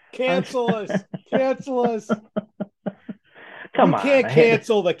go. Cancel us. Cancel us. Come on. You can't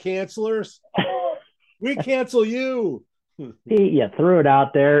cancel the cancelers. We cancel you. You threw it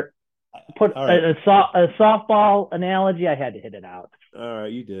out there. Put right. a softball analogy. I had to hit it out. All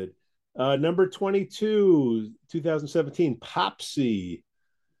right, you did. Number 22, 2017, Popsy.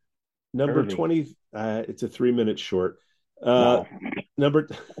 Number 20, it's a 3-minute short. No. Number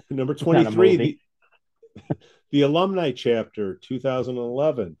 23, the Alumni Chapter,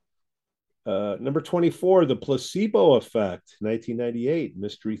 2011. Number 24, The Placebo Effect, 1998,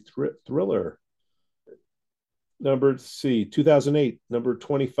 mystery thriller. Number C, 2008. Number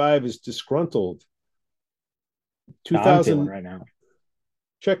 25 is Disgruntled. I'm feeling 2000. right now.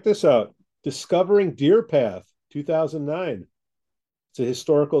 Check this out. Discovering Deer Path, 2009. It's a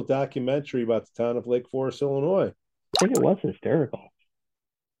historical documentary about the town of Lake Forest, Illinois. I think it was hysterical.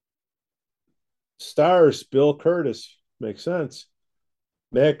 Stars Bill Curtis. Makes sense.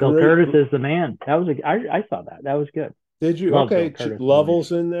 Bill Curtis is the man. That was I saw that. That was good. Did you? Love Okay. Bill Curtis.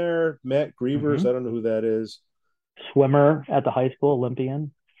 Lovell's in there. Matt Grievers. Mhm. I don't know who that is. Swimmer at the high school,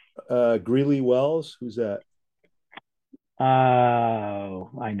 Olympian. Greeley Wells. Who's that?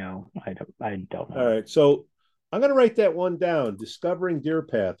 Oh, I know. I don't know. All right. So I'm going to write that one down. Discovering Deer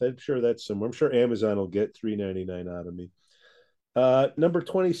Path. I'm sure that's somewhere. I'm sure Amazon will get $3.99 out of me. Number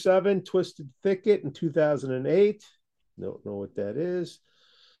 27, Twisted Thicket in 2008. Don't know what that is.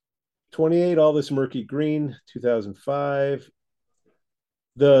 28, All This Murky Green, 2005.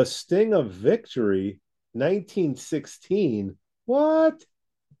 The Sting of Victory, 1916. What?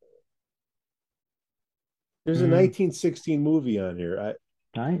 There's a 1916 movie on here.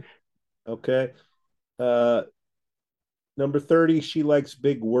 Nice. Okay. Number 30, She Likes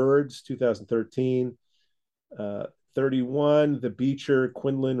Big Words, 2013. 31, The Beecher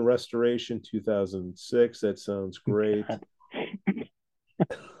Quinlan Restoration, 2006. That sounds great.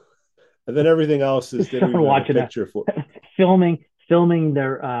 And then everything else is didn't even have a picture for filming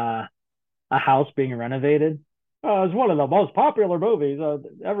their a house being renovated. It's one of the most popular movies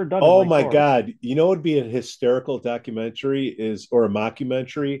ever done. Oh my God! You know what would be a hysterical documentary or a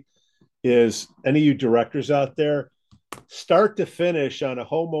mockumentary is any of you directors out there, start to finish on a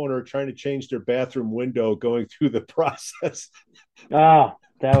homeowner trying to change their bathroom window, going through the process. Oh,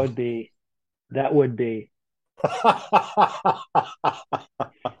 that would be.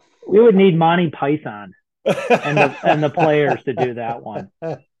 We would need Monty Python and the players to do that one.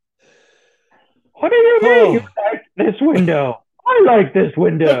 What do you mean you like this window? I like this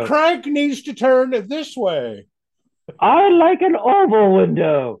window. The crank needs to turn this way. I like an oval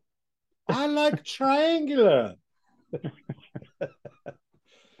window. I like triangular.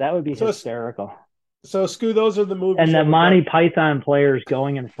 That would be hysterical. So, Scoo, those are the movies. And the Monty Python players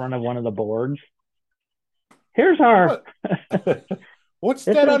going in front of one of the boards. Here's our... What's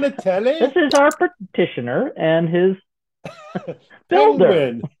that on the telly? This is our petitioner and his builder.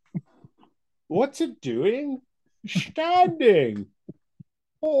 Penguin. What's it doing? Standing.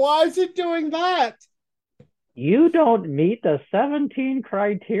 Why is it doing that? You don't meet the 17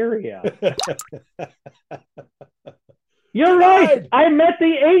 criteria. You're right. I met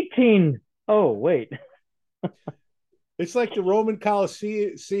the 18. Oh, wait. It's like the Roman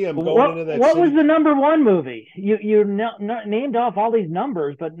Coliseum going into that. What was the number one movie? You named off all these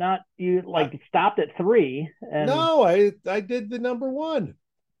numbers, but not stopped at 3. And no, I did the number one.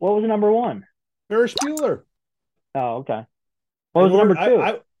 What was the number one? Ferris Bueller. Oh, okay. What was number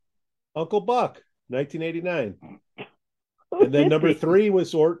 2? Uncle Buck, 1989. And then number 3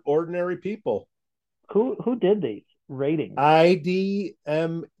 was Ordinary People. Who did these ratings? IMDb.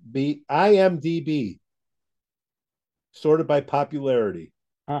 Sorted by popularity.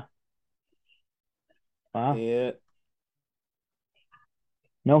 Huh. Wow. And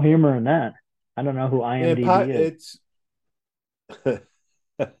no humor in that. I don't know who IMDb is.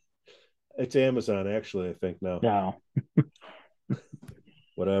 It's Amazon, actually, I think now. No.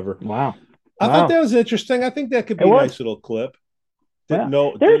 Whatever. Wow. I thought that was interesting. I think that could be a nice little clip.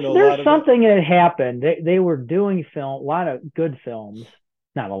 There's something that happened. They were doing a lot of good films.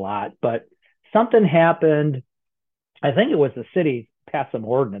 Not a lot, but something happened. I think it was the city passed some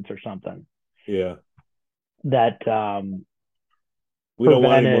ordinance or something. Yeah. That we don't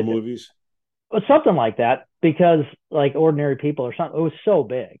want any more movies. Something like that, because like Ordinary People or something, it was so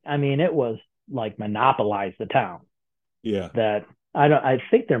big. I mean, it was like monopolized the town. Yeah. That I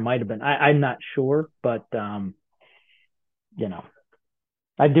think there might have been. I'm not sure, but I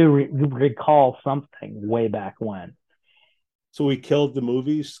do recall something way back when. So we killed the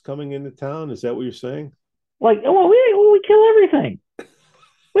movies coming into town. Is that what you're saying? Like, well, we kill everything.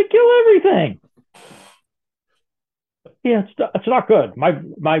 We kill everything. Yeah, it's not good.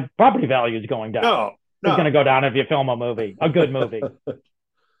 My property value is going down. No. It's going to go down if you film a movie, a good movie.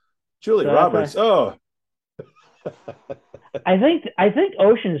 Julia Roberts. Oh. I think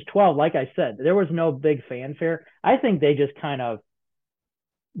Ocean's 12, like I said, there was no big fanfare. I think they just kind of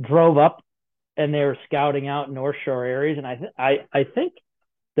drove up and they were scouting out North Shore areas. And I think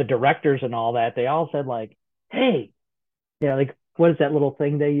the directors and all that, they all said like, hey, like, what is that little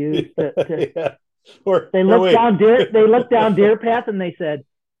thing they use? Yeah. They looked down Deer Path and they said,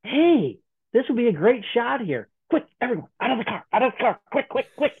 hey, This would be a great shot here. Quick, everyone, out of the car, quick, quick,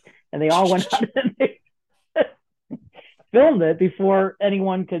 quick. And they all went out and they filmed it before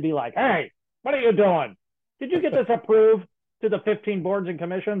anyone could be like, hey, what are you doing? Did you get this approved to the 15 boards and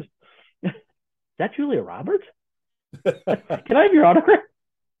commissions? Is that Julia Roberts? Can I have your autograph?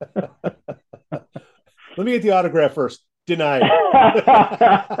 Let me get the autograph first. Denied.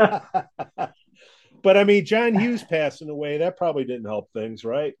 But I mean, John Hughes passing away, that probably didn't help things,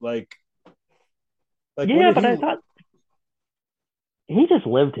 right? Like yeah, but I thought he just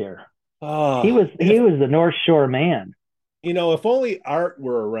lived here. He was the North Shore man. You know, if only Art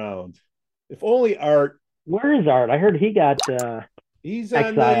were around. If only Art. Where is Art? I heard he got he's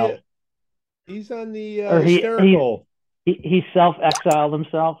exiled. He's on the hysterical. He self-exiled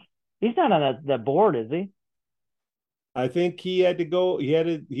himself. He's not on the board, is he? I think he had to go. He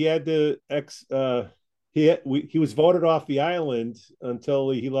had to he was voted off the island until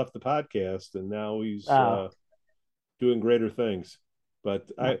he left the podcast, and now he's doing greater things. But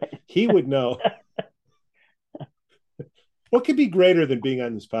he would know. What could be greater than being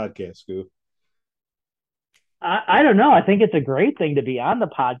on this podcast, Scoo? I don't know. I think it's a great thing to be on the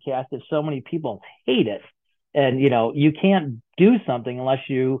podcast if so many people hate it. And, you know, you can't do something unless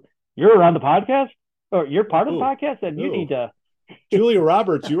you're on the podcast or you're part of the podcast, and you need to. Julia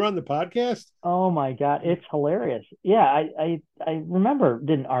Roberts, you were on the podcast? Oh, my God. It's hilarious. Yeah, I remember,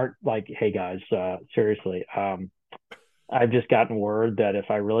 didn't Art like, hey, guys, seriously, I've just gotten word that if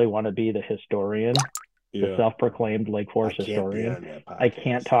I really want to be the historian, the self-proclaimed Lake Forest historian, I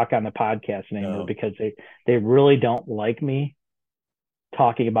can't talk on the podcast anymore because they really don't like me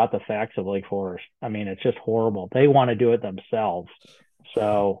talking about the facts of Lake Forest. I mean, it's just horrible. They want to do it themselves.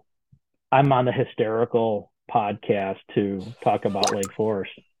 So I'm on the hysterical podcast to talk about Lake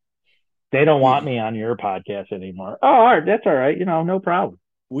Forest. They don't want me on your podcast anymore. Oh, all right, that's all right. You know, no problem.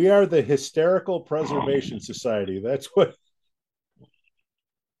 We are the Hysterical Preservation Society. That's what.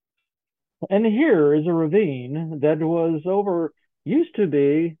 And here is a ravine that used to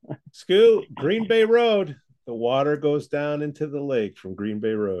be. Scoo, Green Bay Road. The water goes down into the lake from Green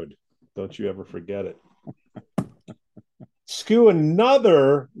Bay Road. Don't you ever forget it. Scoo,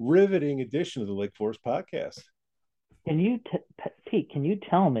 another riveting edition of the Lake Forest podcast. Can you, Pete, can you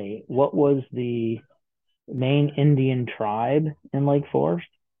tell me what was the main Indian tribe in Lake Forest?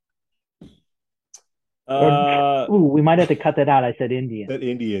 We might have to cut that out. I said Indian. That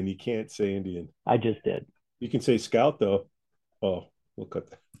Indian. You can't say Indian. I just did. You can say Scout, though. Oh, we'll cut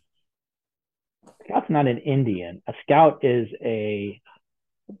that. Scout's not an Indian. A Scout is a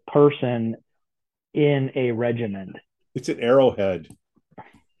person in a regiment. It's an arrowhead.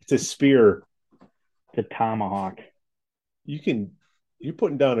 It's a spear. It's a tomahawk. You're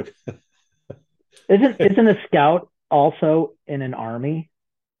putting down a. Isn't a Scout also in an army?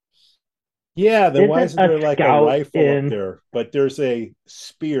 Yeah, then why isn't there like a rifle up there? But there's a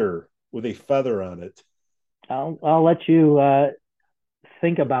spear with a feather on it. I'll let you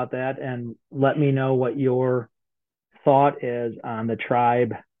think about that and let me know what your thought is on the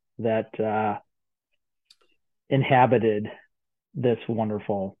tribe that inhabited this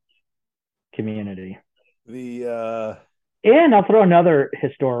wonderful community. And I'll throw another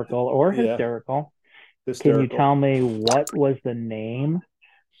hysterical. Hysterical. Can you tell me what was the name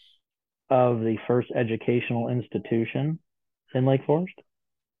of the first educational institution in Lake Forest?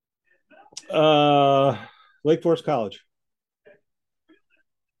 Lake Forest College.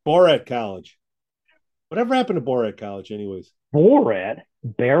 Borat College. Whatever happened to Borat College, anyways? Borat?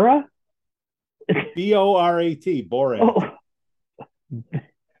 Bara? B-O-R-A-T. Borat. Oh.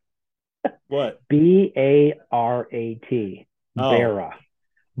 What? B-A-R-A-T. Bara.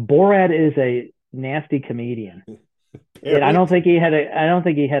 Borat is a nasty comedian. And I don't think he had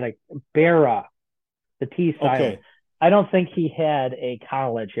a Bara. The T silent. Okay. I don't think he had a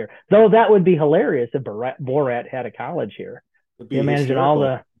college here. Though that would be hilarious if Borat had a college here. You imagine all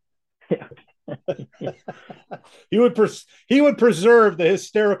the he would preserve the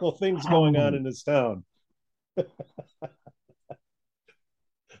hysterical things going on in his town.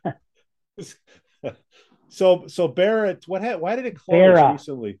 So Barrett, why did it close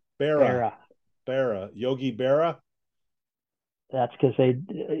recently? Bara. Yogi Berra. That's because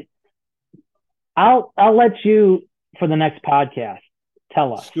I'll let you for the next podcast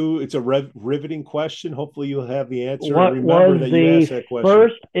tell us. Scoo, it's a riveting question. Hopefully you'll have the answer. What Remember was that you asked that question.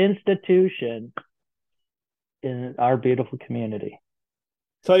 First institution in our beautiful community?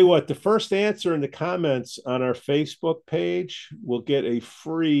 Tell you what, the first answer in the comments on our Facebook page will get a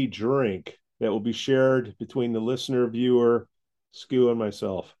free drink that will be shared between the listener, viewer, Scoo, and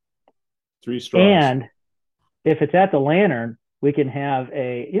myself. 3 straws. And if it's at the Lantern, We can have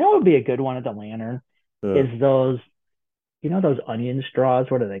what would be a good one at the Lantern is those, those onion straws.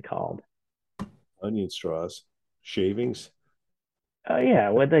 What are they called? Onion straws, shavings.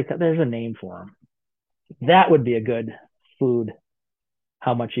 Yeah, there's a name for them. That would be a good food.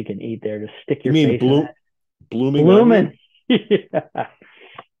 How much you can eat there to stick your face in it. Blooming. Yeah.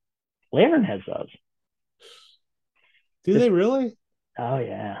 Lantern has those. Do they really? Oh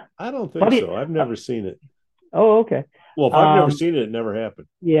yeah. I don't think so. I've never seen it. Oh, okay. Well, if I've never seen it, it never happened.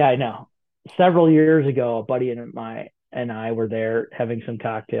 Yeah, I know. Several years ago, a buddy and I were there having some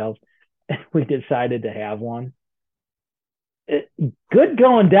cocktails, and we decided to have one. Good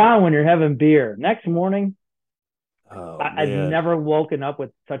going down when you're having beer. Next morning, I've never woken up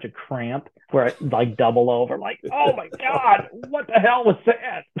with such a cramp where I like double over, like, oh my God, what the hell was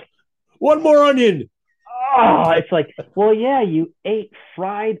that? One more onion. Oh, it's like, well, yeah, you ate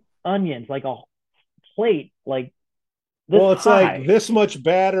fried onions, like a plate, like this. Well, it's high. like this much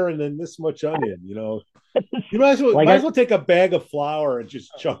batter and then this much onion, You might as well take a bag of flour and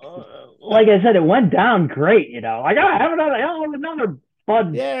just chunk. Like I said, it went down great, Like, I have another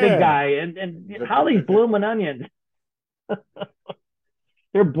Bud big guy, and how these blooming onions.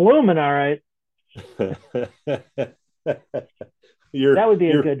 They're blooming, all right. That would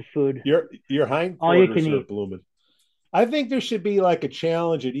be a good food. Your hindquarters are blooming. I think there should be like a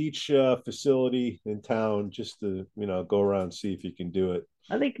challenge at each facility in town, just to go around and see if you can do it.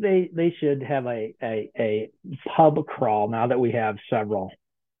 I think they should have a pub crawl now that we have several,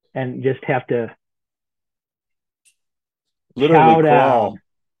 and just have to literally crawl.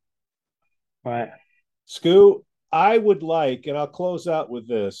 Right, Scoo. I would like, and I'll close out with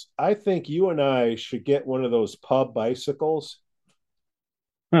this. I think you and I should get one of those pub bicycles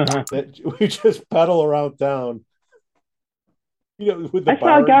that we just pedal around town. With the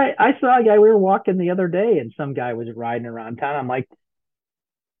I saw a guy. We were walking the other day, and some guy was riding around town. I'm like,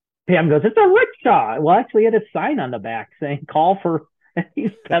 Pam goes, "It's a rickshaw." Well, actually, it had a sign on the back saying "Call for." And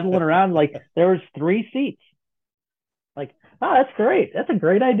he's pedaling around like there was 3 seats. Like, oh, that's great. That's a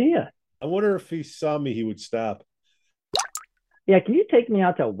great idea. I wonder if he saw me, he would stop. Yeah, can you take me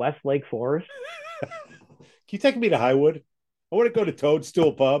out to Westlake Forest? Can you take me to Highwood? I want to go to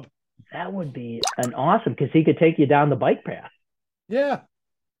Toadstool Pub. That would be an awesome, because he could take you down the bike path. Yeah.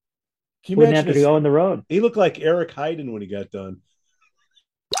 You wouldn't have to go on the road. He looked like Eric Hayden when he got done.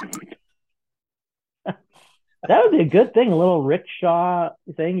 That would be a good thing, a little rickshaw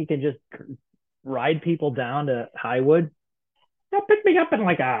thing. You can just ride people down to Highwood. Now pick me up in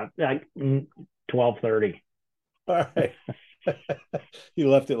like 12:30. All right. He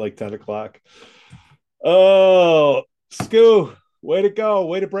left at like 10 o'clock. Oh, Scoo, way to go.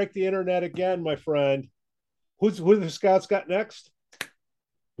 Way to break the internet again, my friend. Who the Scouts got next?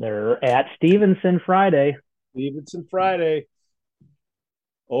 They're at Stevenson Friday.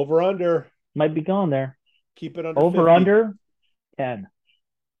 Over under. Might be going there. Keep it under over 50. Under 10.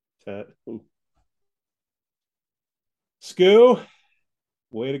 Ooh. Scoo,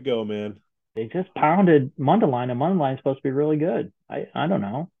 way to go, man. They just pounded Mundelein, and Mundelein is supposed to be really good. I don't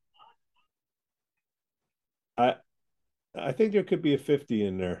know. I think there could be a 50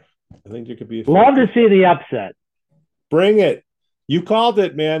 in there. I think there could be a 50. Love to see the upset. Bring it. You called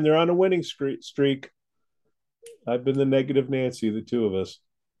it, man. They're on a winning streak. I've been the negative Nancy, the two of us.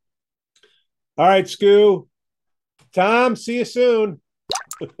 All right, Scoo. Tom, see you soon.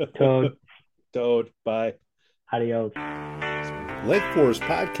 Toad. Bye. Adios. Lake Forest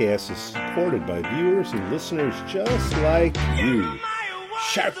Podcast is supported by viewers and listeners just like you.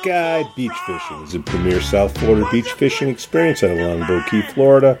 Shark Guy Beach Fishing is a premier South Florida beach fishing experience out of Longboat Key,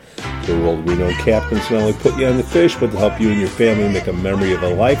 Florida. The world-renowned captains not only put you on the fish, but to help you and your family make a memory of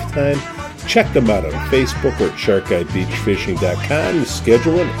a lifetime. Check them out on Facebook or at sharkguybeachfishing.com and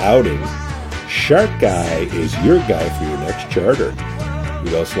schedule an outing. Shark Guy is your guy for your next charter.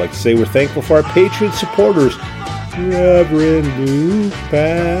 We'd also like to say we're thankful for our Patreon supporters, Reverend Luke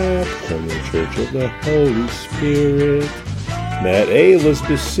Papp from the Church of the Holy Spirit, Matt A.,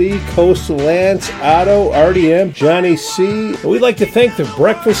 Elizabeth C., Coastal Lance, Otto, RDM, Johnny C. And we'd like to thank the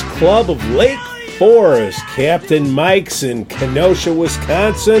Breakfast Club of Lake Forest, Captain Mike's in Kenosha,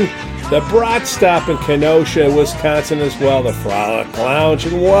 Wisconsin, the Brat Stop in Kenosha, Wisconsin as well, the Frolic Lounge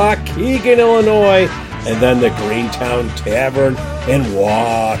in Waukegan, Illinois, and then the Greentown Tavern in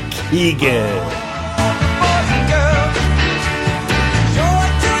Waukegan.